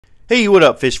Hey, what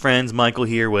up, fish friends? Michael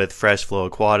here with Fresh Flow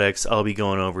Aquatics. I'll be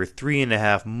going over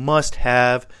 3.5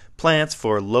 must-have plants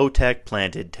for low-tech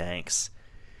planted tanks.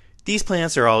 These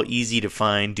plants are all easy to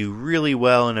find, do really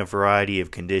well in a variety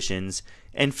of conditions,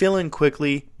 and fill in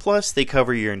quickly, plus they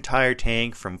cover your entire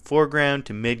tank from foreground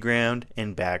to midground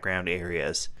and background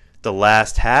areas. The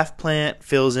last half plant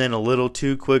fills in a little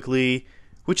too quickly,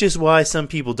 which is why some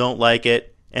people don't like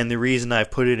it, and the reason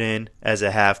I've put it in as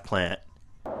a half plant.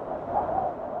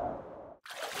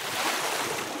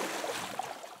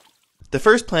 The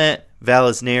first plant,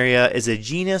 Vallisneria, is a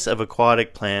genus of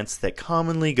aquatic plants that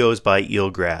commonly goes by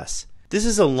eelgrass. This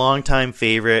is a longtime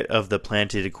favorite of the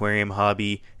planted aquarium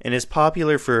hobby and is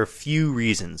popular for a few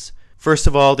reasons. First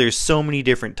of all, there's so many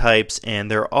different types and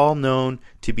they're all known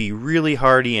to be really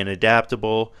hardy and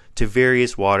adaptable to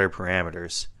various water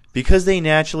parameters. Because they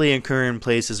naturally occur in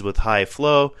places with high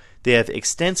flow, they have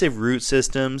extensive root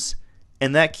systems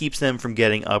and that keeps them from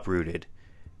getting uprooted.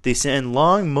 They send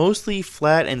long, mostly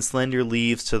flat and slender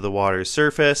leaves to the water's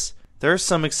surface. There are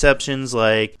some exceptions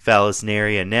like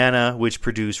Vallisneria nana, which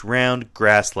produce round,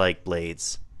 grass-like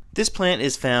blades. This plant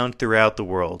is found throughout the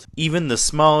world. Even the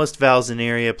smallest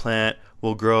Vallisneria plant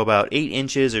will grow about 8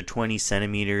 inches or 20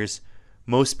 centimeters.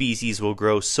 Most species will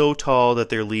grow so tall that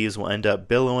their leaves will end up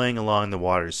billowing along the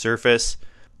water's surface.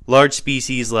 Large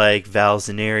species like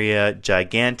Vallisneria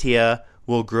gigantea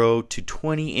will grow to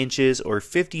 20 inches or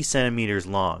 50 centimeters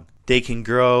long. They can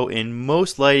grow in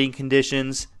most lighting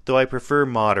conditions, though I prefer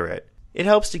moderate. It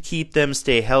helps to keep them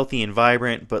stay healthy and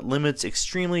vibrant, but limits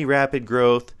extremely rapid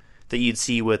growth that you'd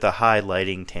see with a high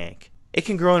lighting tank. It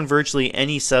can grow in virtually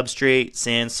any substrate,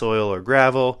 sand, soil, or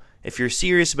gravel. If you're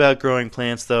serious about growing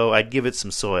plants though, I'd give it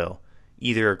some soil,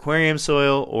 either aquarium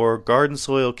soil or garden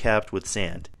soil capped with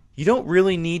sand. You don't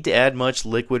really need to add much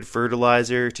liquid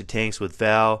fertilizer to tanks with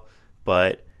Val,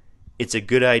 but it's a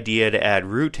good idea to add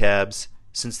root tabs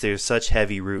since they're such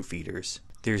heavy root feeders.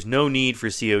 There's no need for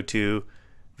CO2.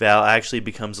 Val actually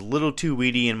becomes a little too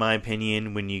weedy in my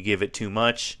opinion when you give it too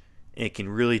much. It can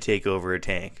really take over a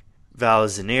tank.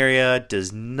 Vallisneria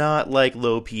does not like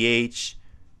low pH,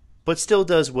 but still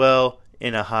does well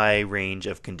in a high range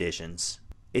of conditions.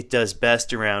 It does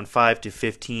best around 5 to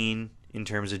 15 in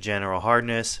terms of general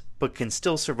hardness, but can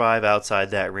still survive outside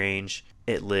that range.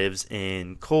 It lives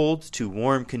in cold to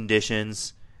warm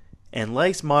conditions and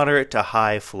likes moderate to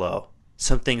high flow.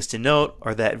 Some things to note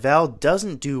are that Val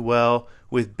doesn't do well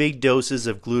with big doses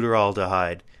of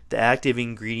glutaraldehyde, the active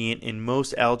ingredient in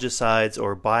most algicides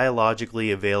or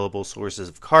biologically available sources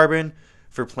of carbon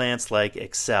for plants like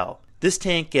Excel. This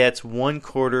tank gets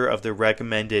 1/4 of the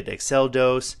recommended Excel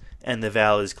dose and the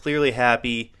Val is clearly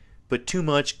happy, but too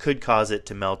much could cause it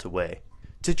to melt away.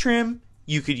 To trim,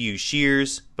 you could use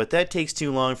shears, but that takes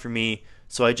too long for me,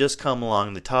 so I just come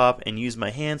along the top and use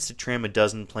my hands to trim a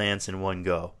dozen plants in one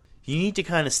go. You need to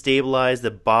kind of stabilize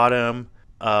the bottom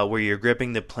where you're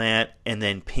gripping the plant and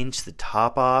then pinch the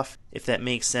top off, if that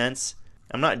makes sense.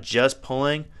 I'm not just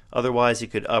pulling, otherwise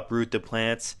it could uproot the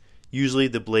plants. Usually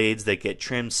the blades that get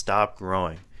trimmed stop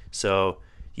growing, so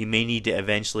you may need to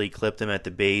eventually clip them at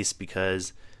the base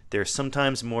because they're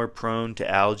sometimes more prone to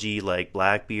algae like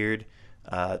blackbeard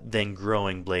than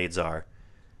growing blades are.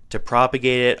 To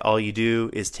propagate it, all you do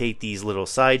is take these little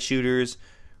side shooters,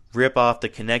 rip off the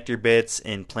connector bits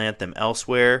and plant them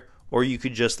elsewhere, or you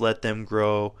could just let them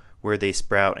grow where they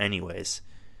sprout anyways.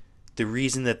 The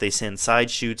reason that they send side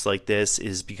shoots like this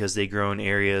is because they grow in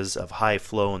areas of high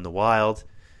flow in the wild.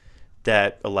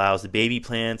 That allows the baby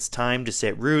plants time to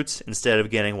set roots instead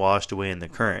of getting washed away in the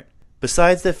current.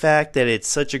 Besides the fact that it's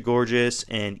such a gorgeous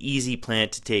and easy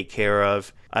plant to take care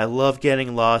of, I love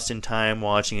getting lost in time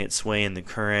watching it sway in the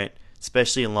current,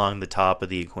 especially along the top of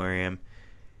the aquarium.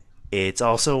 It's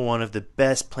also one of the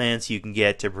best plants you can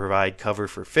get to provide cover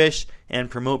for fish and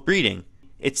promote breeding.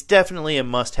 It's definitely a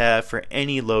must-have for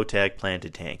any low-tech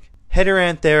planted tank.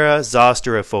 Heteranthera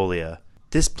zosterifolia.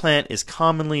 This plant is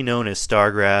commonly known as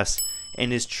stargrass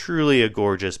and is truly a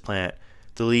gorgeous plant.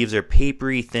 The leaves are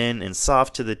papery thin and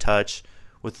soft to the touch,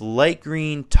 with light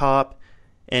green top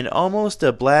and almost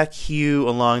a black hue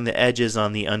along the edges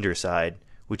on the underside,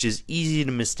 which is easy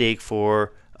to mistake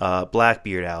for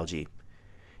blackbeard algae.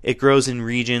 It grows in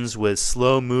regions with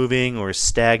slow-moving or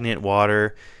stagnant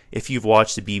water. If you've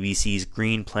watched the BBC's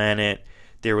Green Planet,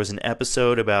 there was an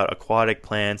episode about aquatic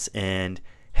plants, and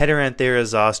Heteranthera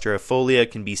zosterifolia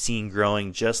can be seen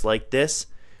growing just like this,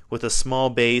 with a small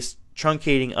base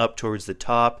truncating up towards the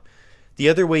top. The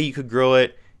other way you could grow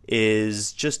it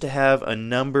is just to have a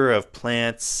number of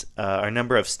plants, a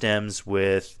number of stems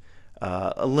with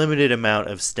a limited amount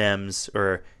of stems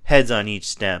or heads on each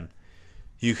stem.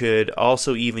 You could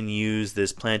also even use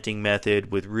this planting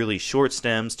method with really short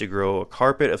stems to grow a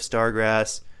carpet of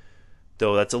stargrass,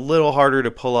 though that's a little harder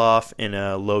to pull off in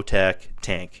a low-tech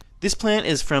tank. This plant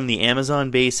is from the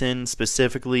Amazon basin,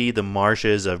 specifically the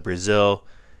marshes of Brazil.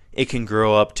 It can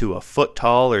grow up to a foot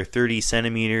tall or 30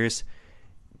 centimeters,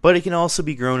 but it can also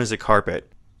be grown as a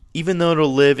carpet. Even though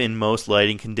it'll live in most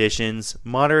lighting conditions,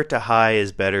 moderate to high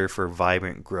is better for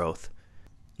vibrant growth.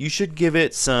 You should give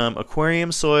it some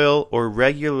aquarium soil or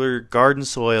regular garden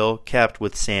soil capped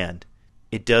with sand.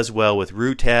 It does well with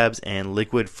root tabs and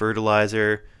liquid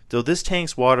fertilizer, though this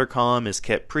tank's water column is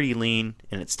kept pretty lean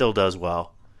and it still does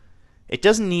well. It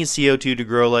doesn't need CO2 to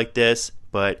grow like this,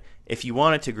 but if you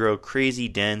want it to grow crazy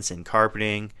dense and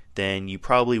carpeting, then you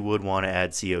probably would want to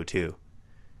add CO2.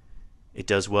 It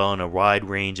does well in a wide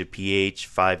range of pH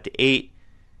 5 to 8,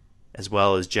 as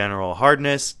well as general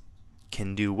hardness.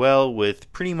 Can do well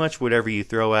with pretty much whatever you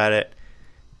throw at it.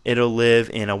 It'll live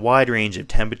in a wide range of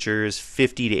temperatures,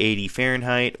 50 to 80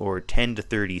 Fahrenheit or 10 to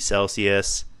 30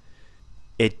 Celsius.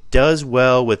 It does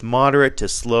well with moderate to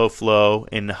slow flow.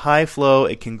 In high flow,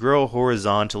 it can grow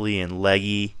horizontally and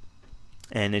leggy,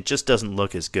 and it just doesn't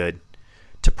look as good.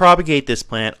 To propagate this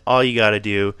plant, all you gotta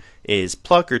do is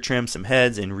pluck or trim some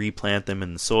heads and replant them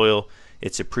in the soil.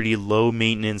 It's a pretty low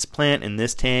maintenance plant in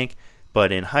this tank,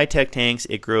 but in high-tech tanks,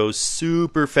 it grows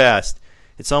super fast.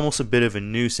 It's almost a bit of a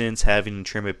nuisance having to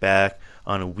trim it back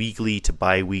on a weekly to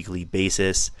bi-weekly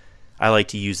basis. I like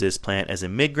to use this plant as a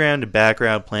mid-ground to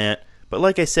background plant, but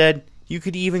like I said, you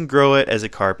could even grow it as a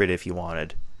carpet if you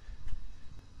wanted.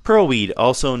 Pearlweed,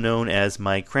 also known as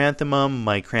Micranthemum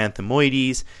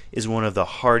micranthomoides, is one of the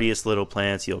hardiest little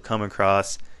plants you'll come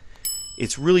across.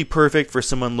 It's really perfect for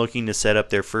someone looking to set up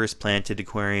their first planted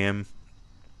aquarium.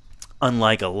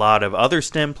 Unlike a lot of other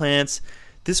stem plants,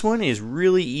 this one is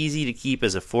really easy to keep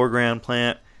as a foreground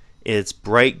plant. It's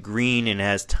bright green and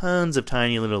has tons of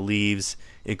tiny little leaves.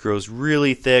 It grows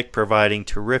really thick, providing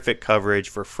terrific coverage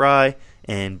for fry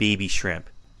and baby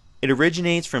shrimp. It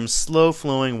originates from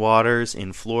slow-flowing waters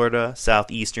in Florida,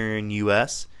 southeastern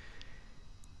U.S.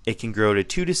 It can grow to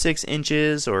 2 to 6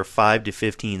 inches or 5 to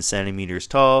 15 centimeters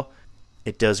tall.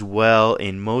 It does well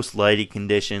in most lighting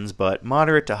conditions, but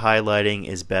moderate to high lighting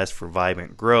is best for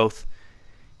vibrant growth.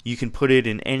 You can put it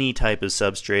in any type of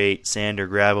substrate, sand or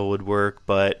gravel would work,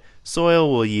 but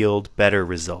soil will yield better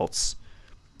results.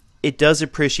 It does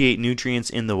appreciate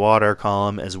nutrients in the water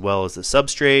column as well as the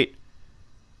substrate.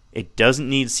 It doesn't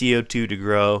need CO2 to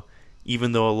grow,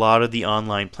 even though a lot of the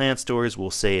online plant stores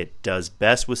will say it does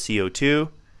best with CO2.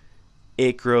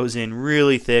 It grows in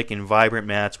really thick and vibrant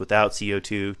mats without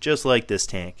CO2, just like this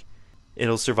tank.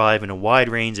 It'll survive in a wide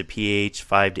range of pH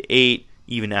 5 to 8,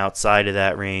 even outside of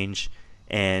that range.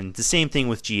 And the same thing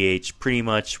with GH, pretty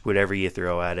much whatever you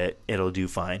throw at it, it'll do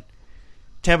fine.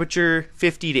 Temperature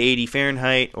 50 to 80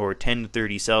 Fahrenheit or 10 to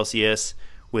 30 Celsius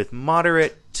with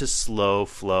moderate to slow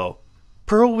flow.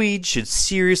 Pearlweed should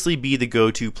seriously be the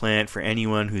go-to plant for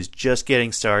anyone who's just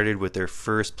getting started with their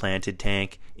first planted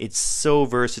tank. It's so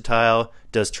versatile,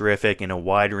 does terrific in a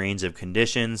wide range of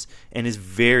conditions, and is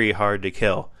very hard to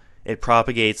kill. It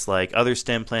propagates like other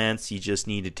stem plants. You just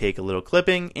need to take a little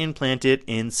clipping and plant it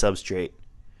in substrate.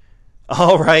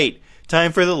 Alright,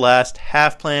 time for the last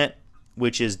half plant,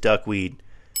 which is duckweed.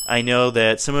 I know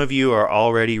that some of you are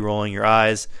already rolling your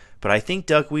eyes, but I think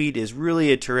duckweed is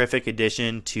really a terrific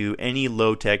addition to any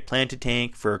low-tech planted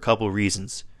tank for a couple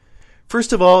reasons.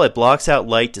 First of all, it blocks out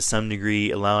light to some degree,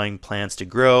 allowing plants to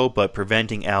grow but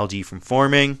preventing algae from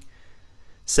forming.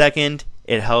 Second,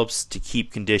 it helps to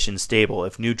keep conditions stable.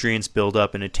 If nutrients build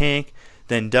up in a tank,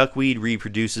 then duckweed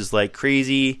reproduces like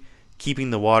crazy, keeping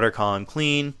the water column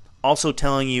clean, also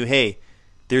telling you, hey,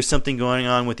 there's something going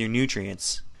on with your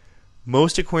nutrients.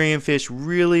 Most aquarium fish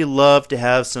really love to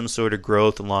have some sort of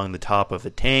growth along the top of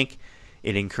a tank.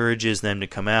 It encourages them to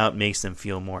come out, makes them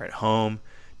feel more at home.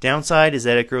 Downside is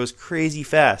that it grows crazy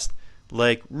fast,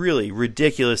 like really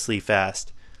ridiculously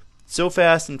fast. So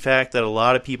fast, in fact, that a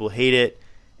lot of people hate it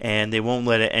and they won't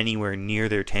let it anywhere near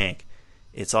their tank.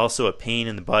 It's also a pain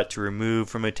in the butt to remove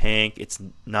from a tank. It's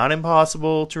not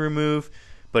impossible to remove,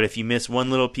 but if you miss one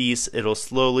little piece, it'll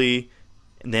slowly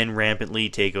and then rampantly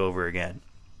take over again.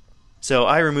 So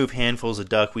I remove handfuls of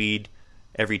duckweed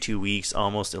every 2 weeks,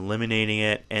 almost eliminating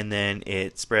it, and then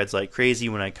it spreads like crazy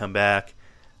when I come back.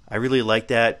 I really like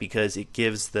that because it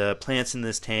gives the plants in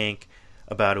this tank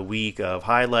about a week of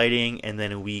high lighting and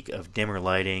then a week of dimmer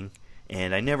lighting,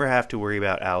 and I never have to worry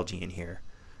about algae in here.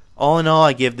 All in all,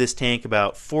 I give this tank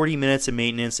about 40 minutes of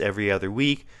maintenance every other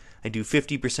week. I do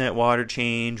 50% water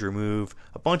change, remove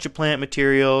a bunch of plant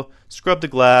material, scrub the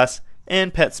glass,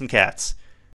 and pet some cats.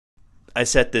 I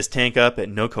set this tank up at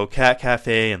NoCo Cat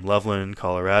Cafe in Loveland,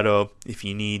 Colorado. If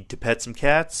you need to pet some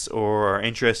cats or are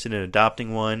interested in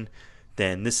adopting one,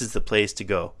 then this is the place to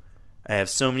go. I have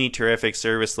so many terrific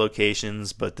service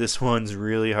locations, but this one's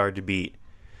really hard to beat.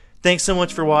 Thanks so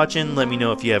much for watching. Let me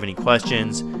know if you have any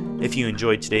questions. If you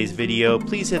enjoyed today's video,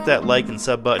 please hit that like and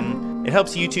sub button. It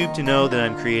helps YouTube to know that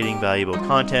I'm creating valuable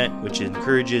content, which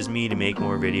encourages me to make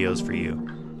more videos for you.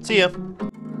 See ya!